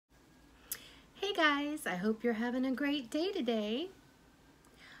Hey guys, I hope you're having a great day today.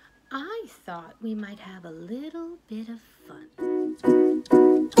 I thought we might have a little bit of fun.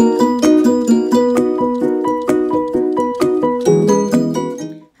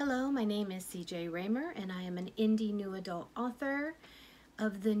 Hello, my name is CJ Raymer and I am an indie new adult author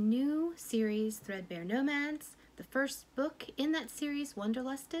of the new series Threadbare Nomads. The first book in that series,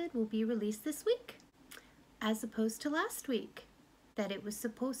 Wanderlusted, will be released this week, as opposed to last week that it was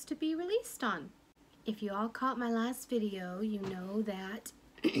supposed to be released on. If you all caught my last video, you know that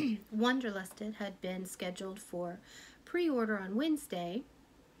Wanderlusted had been scheduled for pre-order on Wednesday,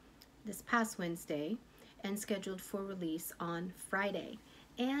 this past Wednesday, and scheduled for release on Friday.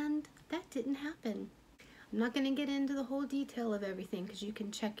 And that didn't happen. I'm not going to get into the whole detail of everything because you can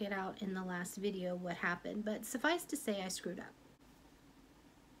check it out in the last video what happened, but suffice to say I screwed up.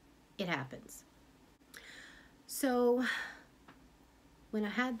 It happens. So when I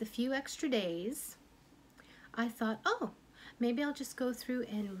had the few extra days, I thought, oh, maybe I'll just go through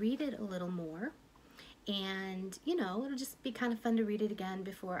and read it a little more. And, you know, it'll just be kind of fun to read it again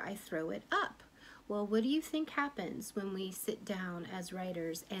before I throw it up. Well, what do you think happens when we sit down as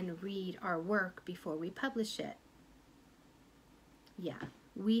writers and read our work before we publish it? Yeah,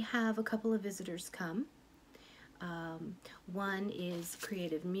 we have a couple of visitors come. One is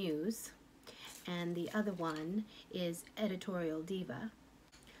Creative Muse, and the other one is Editorial Diva.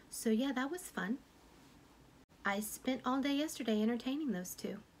 So yeah, that was fun. I spent all day yesterday entertaining those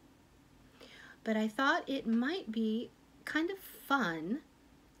two. But I thought it might be kind of fun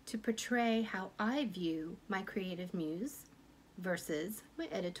to portray how I view my Creative Muse versus my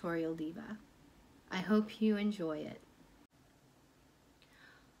Editorial Diva. I hope you enjoy it.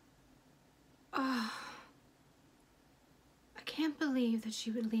 Oh, I can't believe that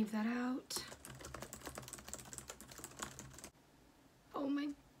she would leave that out. Oh my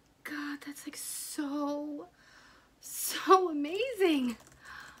God, that's like so amazing.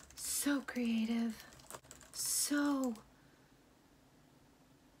 So creative. So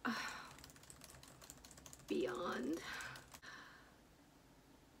beyond.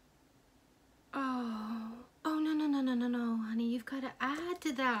 Oh, no, honey, you've got to add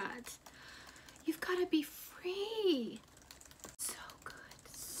to that. You've got to be free. So good,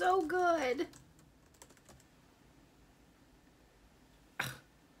 so good.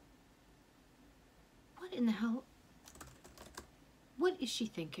 What in the hell? What is she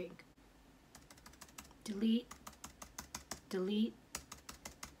thinking? Delete, delete,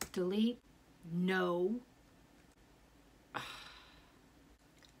 delete. No.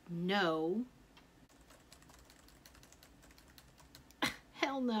 No.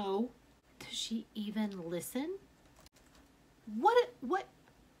 Hell no. Does she even listen? What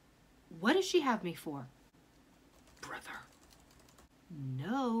does she have me for? Brother.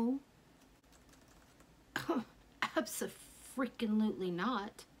 No. Abso-freaking-lutely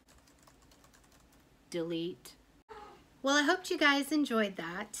not. Delete. Well, I hope you guys enjoyed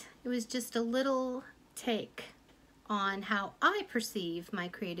that. It was just a little take on how I perceive my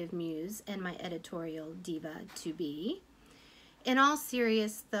Creative Muse and my Editorial Diva to be. In all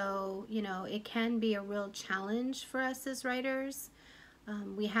seriousness, though, you know, it can be a real challenge for us as writers.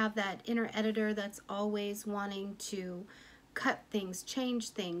 We have that inner editor that's always wanting to cut things, change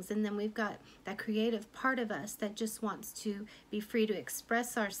things, and then we've got that creative part of us that just wants to be free to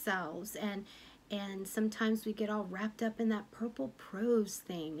express ourselves, and sometimes we get all wrapped up in that purple prose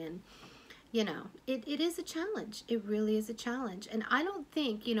thing, and you know, it is a challenge. It really is a challenge. And I don't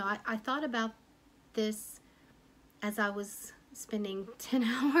think, you know, I thought about this as I was spending 10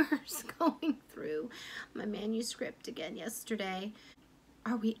 hours going through my manuscript again yesterday.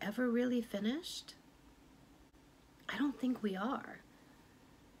 Are we ever really finished? I don't think we are.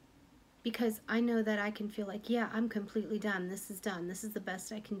 Because I know that I can feel like, yeah, I'm completely done. This is done. This is the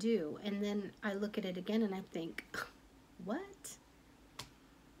best I can do. And then I look at it again and I think, what?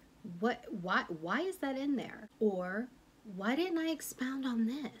 Why is that in there? Or why didn't I expound on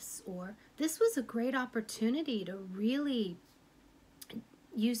this? Or this was a great opportunity to really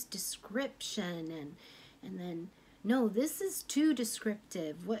use description, and then no, this is too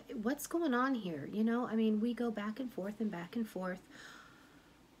descriptive. What's going on here? You know, I mean, we go back and forth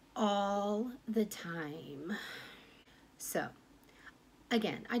all the time. So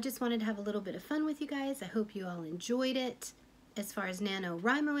again, I just wanted to have a little bit of fun with you guys. I hope you all enjoyed it. As far as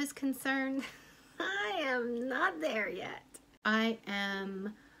NaNoWriMo is concerned, I am not there yet. I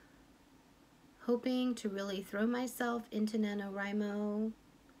am hoping to really throw myself into NaNoWriMo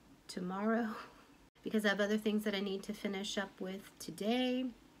tomorrow because I have other things that I need to finish up with today,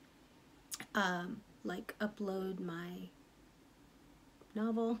 like upload my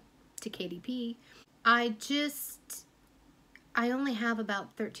novel to KDP. I only have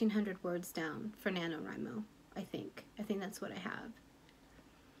about 1,300 words down for NaNoWriMo, I think. I think that's what I have.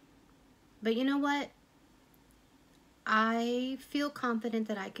 But you know what? I feel confident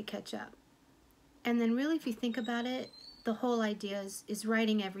that I could catch up. And then really, if you think about it, the whole idea is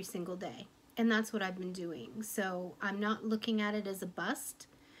writing every single day. And that's what I've been doing. So I'm not looking at it as a bust.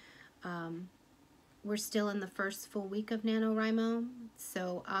 We're still in the first full week of NaNoWriMo.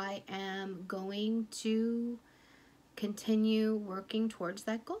 So I am going to continue working towards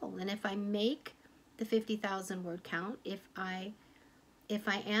that goal. And if I make the 50,000 word count, if I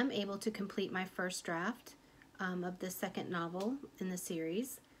am able to complete my first draft of the second novel in the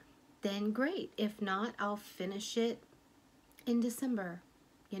series, then great. If not, I'll finish it in December,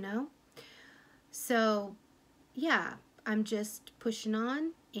 you know? So yeah, I'm just pushing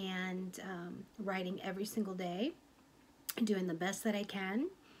on and writing every single day, doing the best that I can.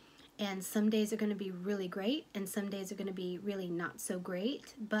 And some days are going to be really great, and some days are going to be really not so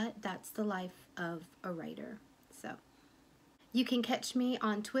great, but that's the life of a writer. So you can catch me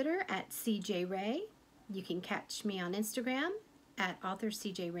on Twitter at CJRay. You can catch me on Instagram at author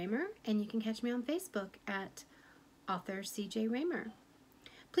CJ Raymer, and you can catch me on Facebook at author CJ Raymer.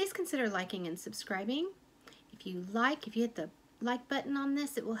 Please consider liking and subscribing. If you hit the like button on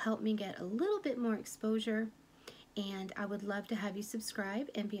this, it will help me get a little bit more exposure. And I would love to have you subscribe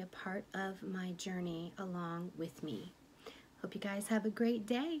and be a part of my journey along with me. Hope you guys have a great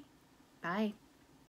day. Bye.